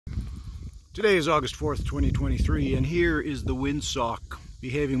Today is August 4th, 2023, and here is the windsock,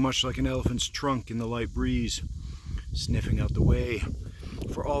 behaving much like an elephant's trunk in the light breeze, sniffing out the way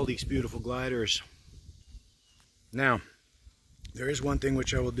for all these beautiful gliders. Now, there is one thing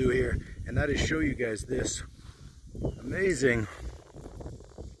which I will do here, and that is show you guys this. Amazing.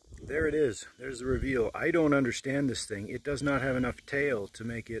 There it is. There's the reveal. I don't understand this thing. It does not have enough tail to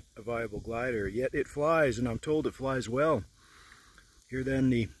make it a viable glider, yet it flies, and I'm told it flies well. Here then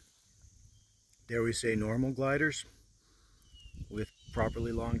the, dare we say, normal gliders with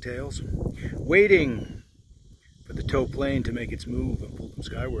properly long tails, waiting for the tow plane to make its move and pull them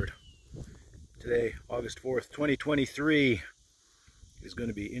skyward. Today, August 4th, 2023, is going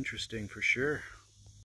to be interesting for sure.